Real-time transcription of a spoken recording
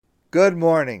Good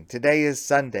morning. Today is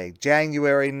Sunday,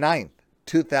 January 9th,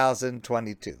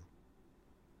 2022.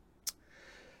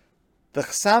 The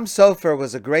Chassam Sofer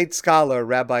was a great scholar,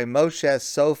 Rabbi Moshe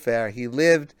Sofer. He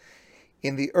lived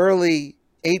in the early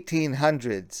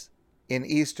 1800s in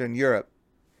Eastern Europe.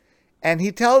 And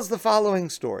he tells the following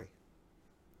story.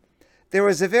 There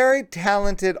was a very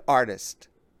talented artist,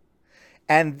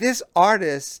 and this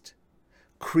artist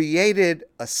created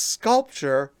a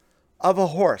sculpture of a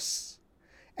horse.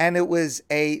 And it was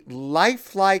a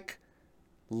lifelike,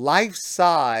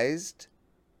 life-sized,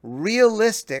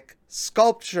 realistic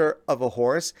sculpture of a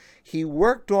horse. He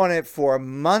worked on it for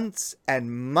months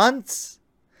and months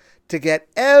to get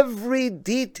every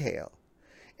detail.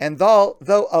 And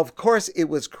though of course it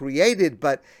was created,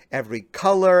 but every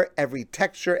color, every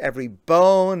texture, every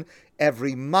bone,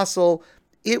 every muscle,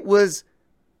 it was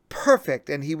perfect.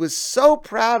 And he was so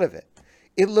proud of it.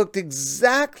 It looked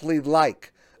exactly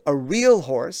like a real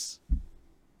horse.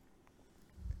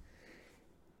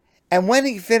 And when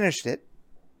he finished it,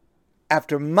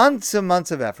 after months and months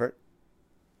of effort,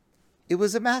 it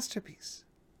was a masterpiece.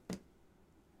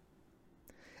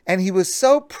 And he was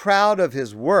so proud of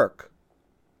his work.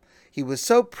 He was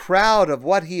so proud of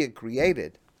what he had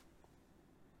created.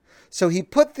 So he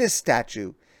put this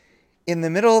statue in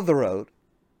the middle of the road,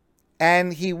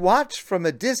 and he watched from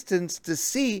a distance to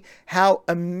see how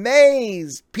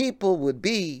amazed people would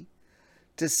be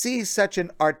to see such an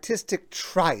artistic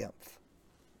triumph.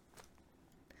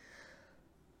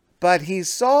 But he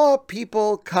saw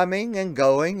people coming and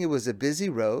going. It was a busy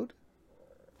road.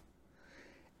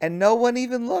 And no one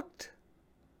even looked.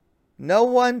 No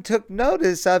one took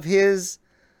notice of his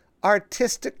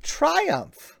artistic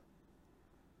triumph.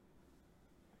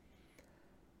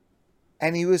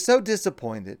 And he was so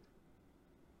disappointed.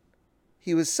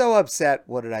 He was so upset.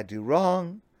 What did I do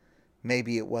wrong?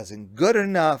 Maybe it wasn't good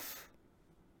enough.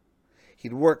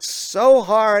 He'd worked so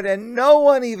hard and no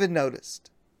one even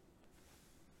noticed.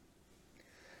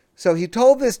 So he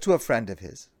told this to a friend of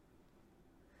his.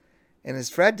 And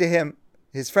his friend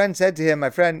said to him,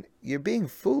 "My friend, you're being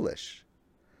foolish.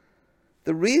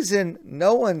 The reason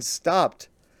no one stopped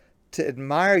to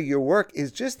admire your work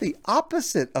is just the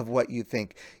opposite of what you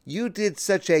think. You did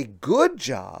such a good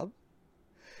job.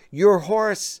 Your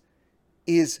horse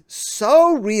is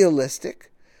so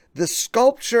realistic. The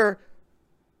sculpture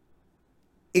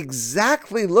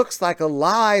exactly looks like a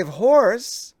live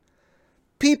horse.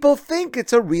 People think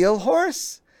it's a real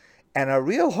horse. And a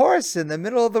real horse in the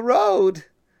middle of the road,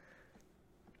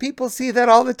 people see that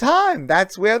all the time.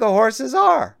 That's where the horses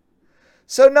are.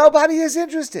 So nobody is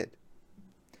interested.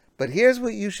 But here's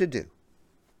what you should do.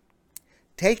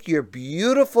 Take your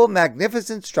beautiful,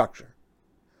 magnificent structure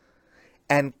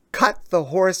and cut the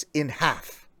horse in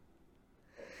half.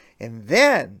 And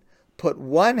then put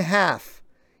one half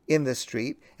in the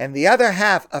street and the other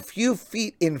half a few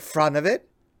feet in front of it.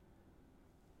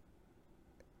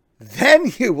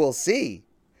 Then you will see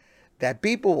that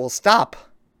people will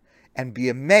stop and be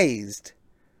amazed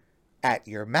at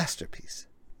your masterpiece."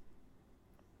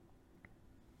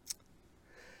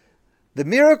 The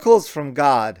miracles from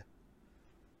God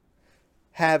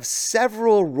have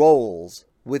several roles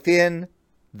within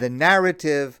the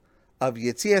narrative of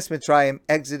Yetzias Mitzrayim,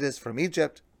 Exodus from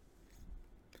Egypt.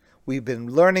 We've been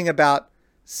learning about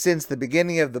since the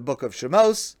beginning of the book of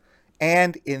Shemos,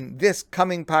 and in this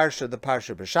coming parsha, the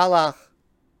Parsha B'Shalach,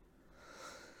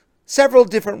 several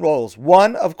different roles.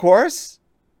 One, of course,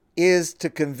 is to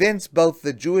convince both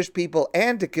the Jewish people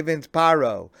and to convince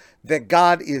Paro that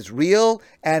God is real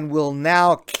and will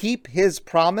now keep his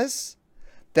promise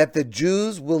that the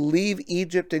Jews will leave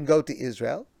Egypt and go to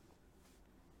Israel.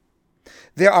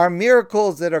 There are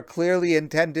miracles that are clearly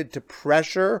intended to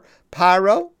pressure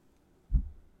Paro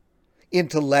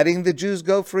into letting the Jews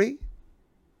go free.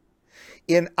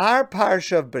 In our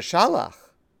Parsha of B'Shalach,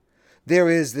 there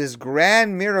is this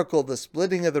grand miracle, the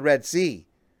splitting of the Red Sea,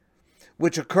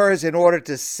 which occurs in order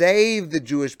to save the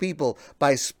Jewish people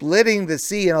by splitting the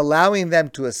sea and allowing them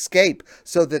to escape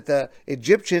so that the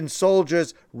Egyptian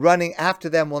soldiers running after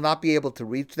them will not be able to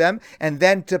reach them, and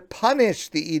then to punish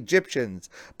the Egyptians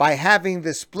by having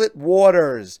the split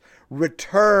waters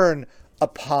return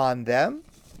upon them.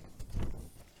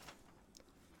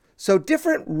 So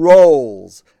different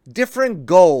roles, different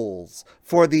goals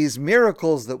for these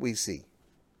miracles that we see.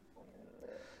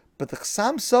 But the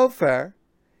Chassam Sofer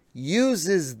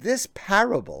uses this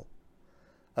parable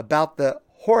about the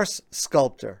horse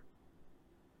sculptor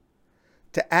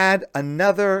to add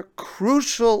another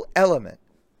crucial element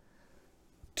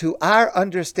to our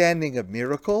understanding of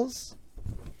miracles,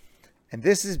 and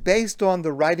this is based on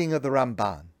the writing of the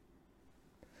Ramban.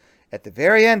 At the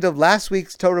very end of last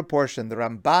week's Torah portion, the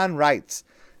Ramban writes,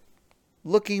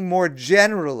 looking more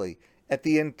generally at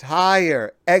the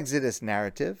entire Exodus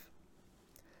narrative,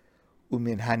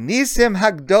 Umin hanisim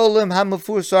hagdolim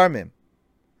hamufusarmim,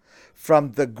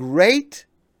 from the great,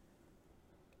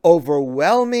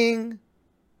 overwhelming,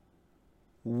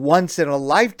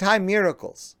 once-in-a-lifetime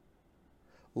miracles,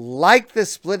 like the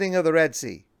splitting of the Red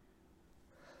Sea,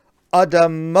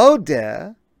 Adam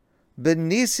modeh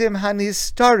benisim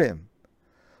hanistarim,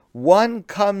 one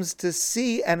comes to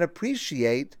see and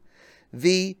appreciate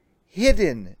the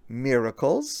hidden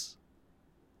miracles,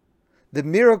 the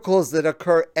miracles that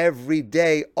occur every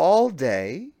day, all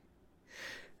day,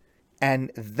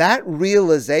 and that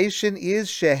realization is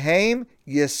Shehem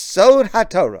Yesod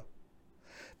HaTorah.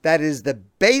 That is the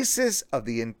basis of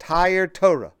the entire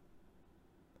Torah.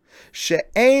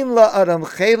 She'ein la'adam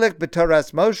chelek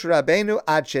b'toras Moshe Rabbeinu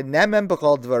ad shenemem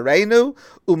b'chol dvareinu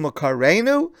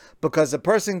u'makarenu, because a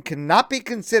person cannot be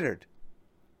considered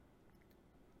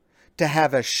to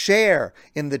have a share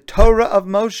in the Torah of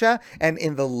Moshe and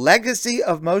in the legacy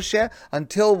of Moshe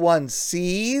until one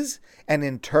sees and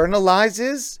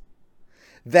internalizes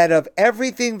that of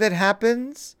everything that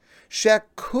happens,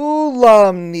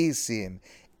 shekulam nisim,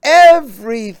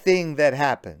 everything that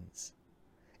happens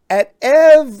at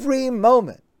every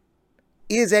moment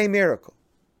is a miracle.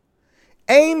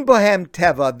 Ein bohem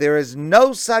teva, there is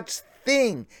no such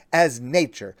thing as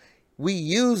nature. We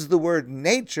use the word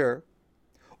nature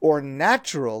or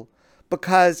natural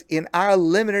because in our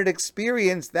limited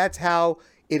experience, that's how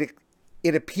it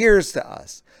appears to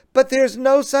us. But there's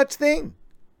no such thing.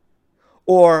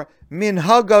 Or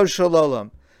minhago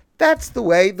shalom, that's the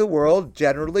way the world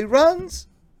generally runs.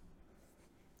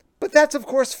 But that's, of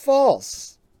course,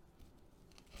 false.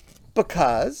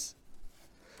 Because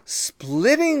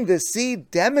splitting the sea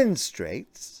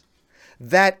demonstrates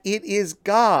that it is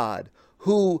God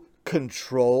who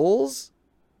controls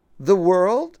the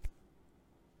world,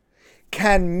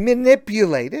 can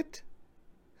manipulate it,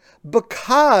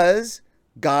 because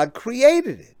God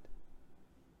created it.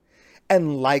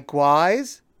 And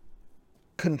likewise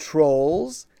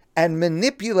controls and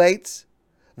manipulates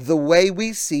the way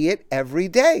we see it every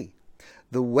day.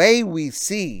 The way we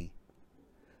see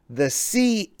the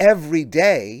sea every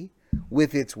day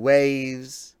with its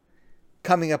waves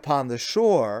coming upon the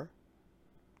shore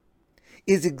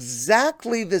is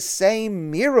exactly the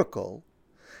same miracle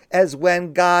as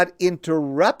when God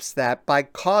interrupts that by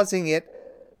causing it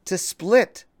to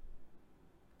split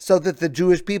so that the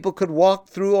Jewish people could walk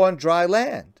through on dry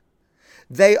land.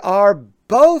 They are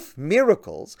both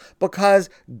miracles because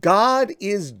God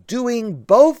is doing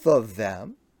both of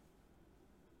them.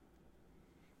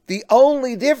 The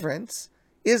only difference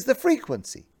is the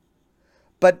frequency.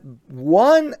 But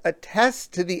one attests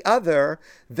to the other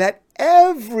that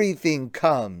everything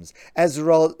comes as a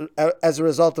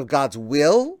result of God's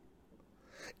will,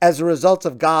 as a result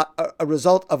of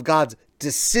God's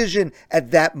decision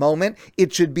at that moment.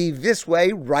 It should be this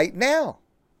way right now.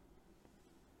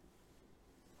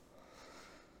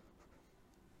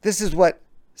 This is what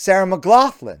Sarah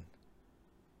McLachlan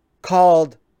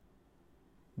called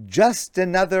just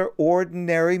another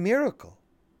ordinary miracle.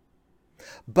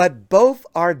 But both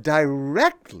are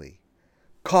directly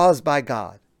caused by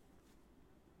God.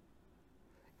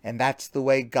 And that's the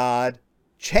way God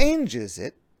changes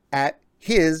it at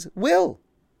His will.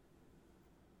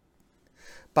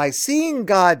 By seeing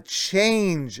God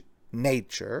change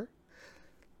nature,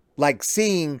 like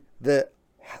seeing the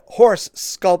horse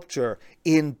sculpture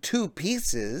in two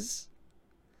pieces,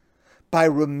 by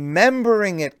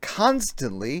remembering it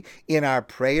constantly in our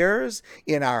prayers,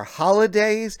 in our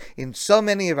holidays, in so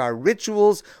many of our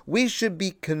rituals, we should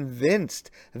be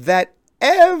convinced that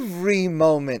every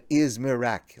moment is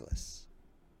miraculous.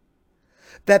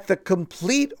 That the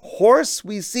complete horse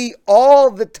we see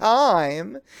all the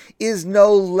time is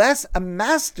no less a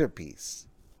masterpiece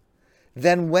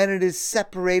than when it is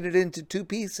separated into two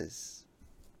pieces.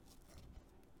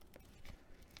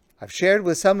 I've shared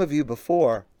with some of you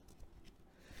before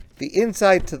the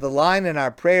insight to the line in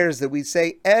our prayers that we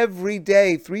say every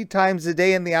day, 3 times a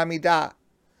day in the Amidah.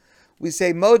 We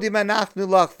say, Modim anachnu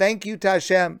lach, thank you to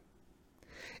Hashem.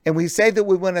 And we say that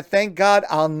we want to thank God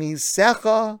al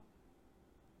nisecha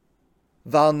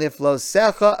v'al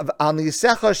niflosecha al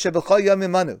nisecha shebecho yom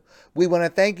imanu. We want to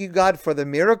thank you, God, for the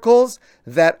miracles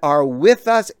that are with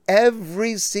us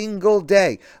every single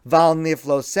day. V'al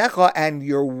niflosecha, and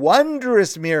your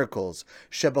wondrous miracles.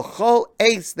 Shebechol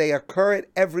eis, they occur at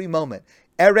every moment.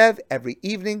 Erev, every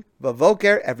evening.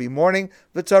 V'voker, every morning.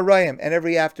 V'tzarayim, and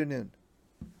every afternoon.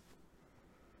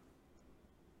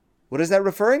 What is that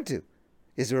referring to?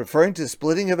 Is it referring to the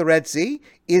splitting of the Red Sea?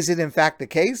 Is it in fact the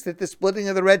case that the splitting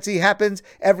of the Red Sea happens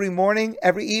every morning,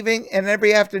 every evening, and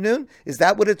every afternoon? Is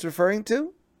that what it's referring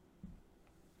to?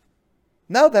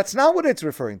 No, that's not what it's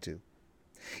referring to.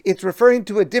 It's referring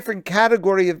to a different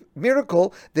category of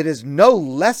miracle that is no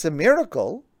less a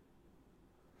miracle.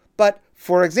 But,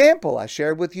 for example, I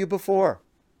shared with you before,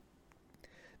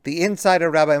 the insight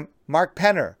of Rabbi Mark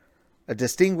Penner, a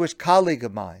distinguished colleague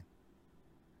of mine,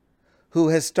 who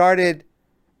has started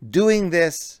doing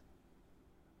this,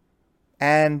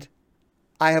 and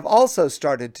I have also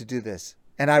started to do this,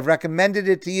 and I've recommended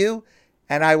it to you,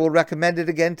 and I will recommend it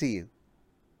again to you.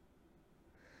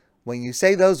 When you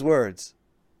say those words,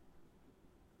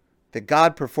 that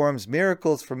God performs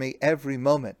miracles for me every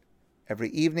moment, every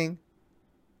evening,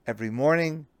 every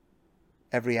morning,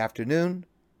 every afternoon,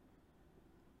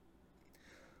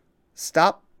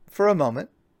 stop for a moment,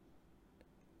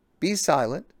 be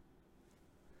silent,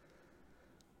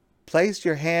 place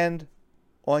your hand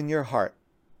on your heart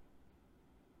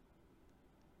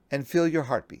and feel your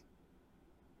heartbeat.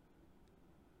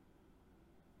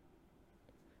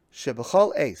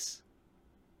 Shebechol eis,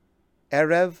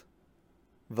 erev,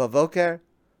 vavoker,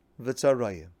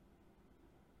 v'tzaroyim.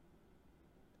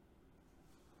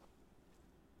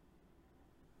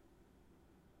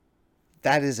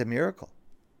 That is a miracle.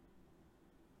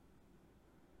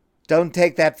 Don't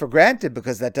take that for granted,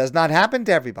 because that does not happen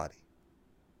to everybody.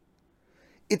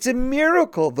 It's a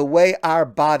miracle the way our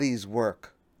bodies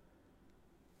work.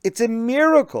 It's a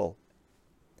miracle.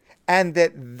 And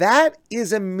that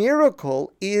is a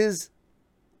miracle is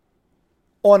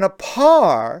on a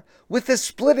par with the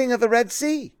splitting of the Red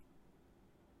Sea.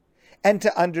 And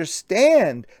to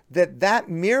understand that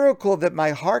miracle that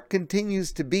my heart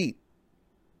continues to beat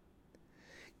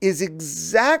is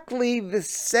exactly the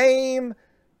same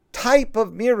type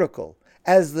of miracle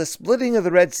as the splitting of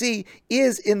the Red Sea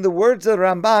is, in the words of the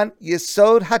Ramban,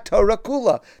 Yesod HaTorah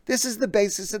Kula. This is the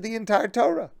basis of the entire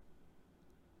Torah.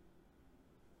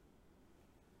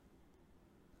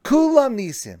 Kulam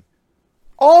Nisim.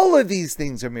 All of these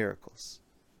things are miracles.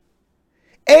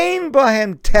 Ein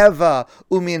Bahem Teva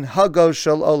Umin Hago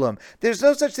Shel Olam. There's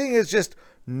no such thing as just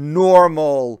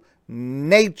normal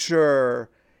nature.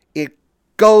 It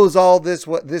goes all this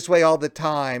way all the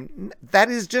time. That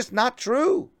is just not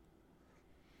true.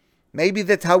 Maybe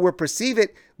that's how we perceive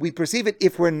it. We perceive it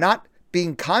if we're not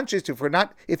being conscious, if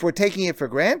we're taking it for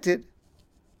granted.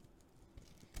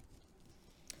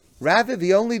 Rather,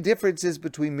 the only difference is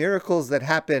between miracles that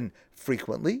happen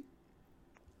frequently,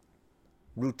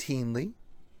 routinely,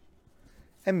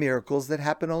 and miracles that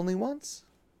happen only once.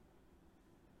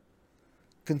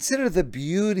 Consider the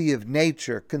beauty of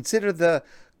nature. Consider the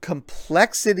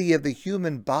complexity of the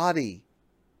human body.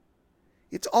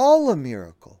 It's all a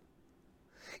miracle.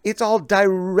 It's all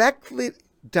directed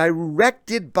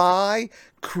by,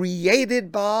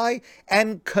 created by,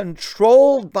 and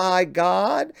controlled by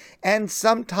God, and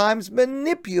sometimes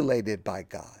manipulated by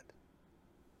God.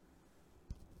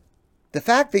 The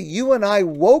fact that you and I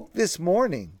woke this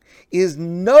morning is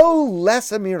no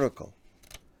less a miracle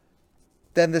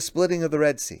than the splitting of the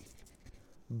Red Sea.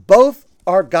 Both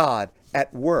are God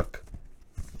at work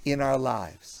in our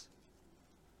lives.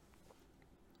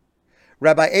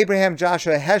 Rabbi Abraham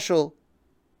Joshua Heschel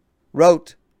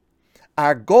wrote,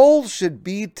 "Our goal should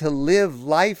be to live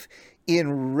life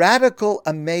in radical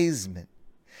amazement.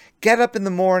 Get up in the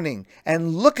morning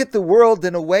and look at the world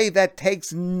in a way that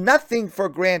takes nothing for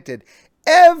granted.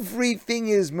 Everything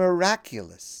is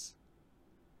miraculous.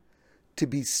 To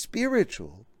be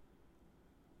spiritual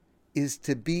is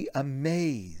to be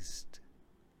amazed.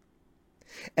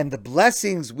 And the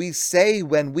blessings we say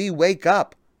when we wake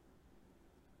up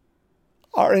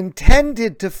are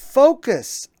intended to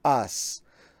focus us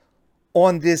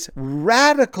on this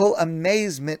radical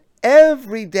amazement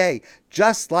every day,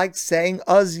 just like saying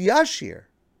Az Yashir.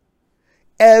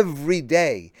 Every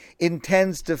day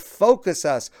intends to focus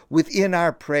us within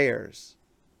our prayers,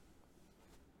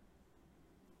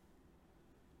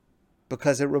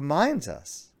 because it reminds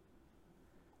us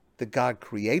that God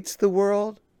creates the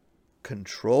world,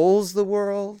 controls the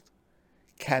world,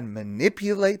 can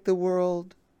manipulate the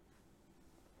world,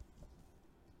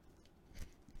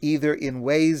 either in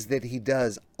ways that he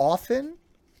does often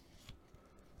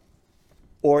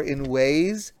or in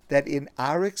ways that in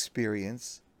our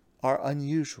experience are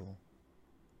unusual.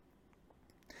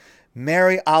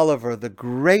 Mary Oliver, the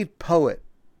great poet,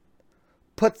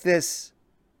 put this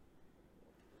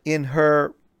in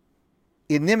her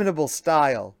inimitable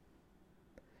style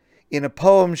in a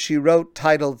poem she wrote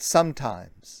titled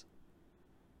Sometimes.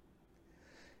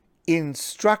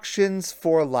 Instructions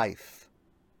for Life.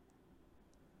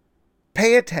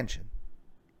 Pay attention.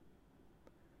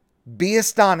 Be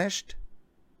astonished.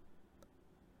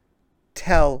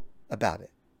 Tell about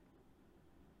it.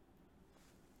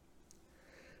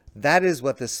 That is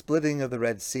what the splitting of the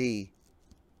Red Sea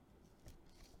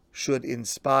should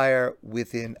inspire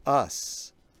within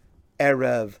us.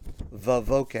 Erev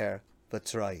vavoker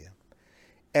v'tzrayim.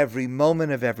 Every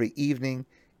moment of every evening,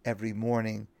 every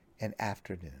morning and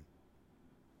afternoon.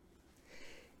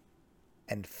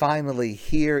 And finally,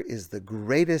 here is the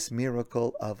greatest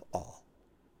miracle of all.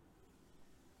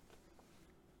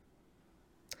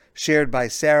 Shared by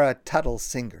Sarah Tuttle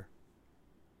Singer.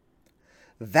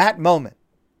 That moment,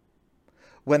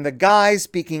 when the guy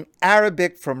speaking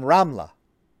Arabic from Ramla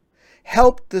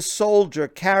helped the soldier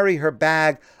carry her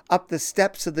bag up the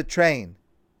steps of the train,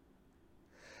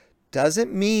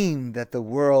 doesn't mean that the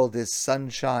world is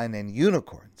sunshine and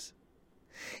unicorns.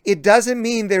 It doesn't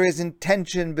mean there isn't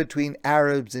tension between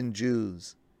Arabs and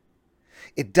Jews.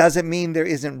 It doesn't mean there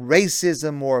isn't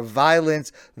racism or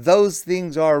violence. Those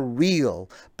things are real.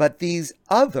 But these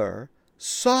other,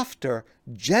 softer,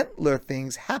 gentler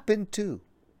things happen too.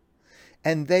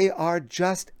 And they are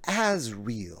just as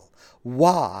real.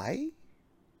 Why?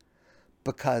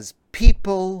 Because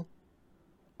people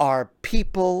are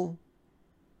people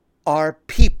are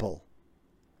people.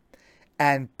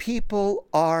 And people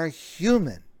are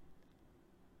human.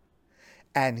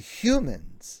 And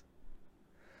humans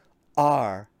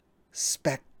are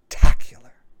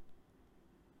spectacular.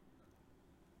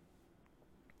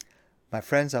 My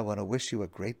friends, I want to wish you a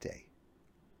great day.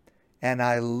 And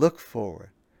I look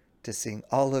forward to seeing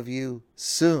all of you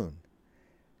soon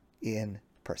in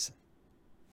person.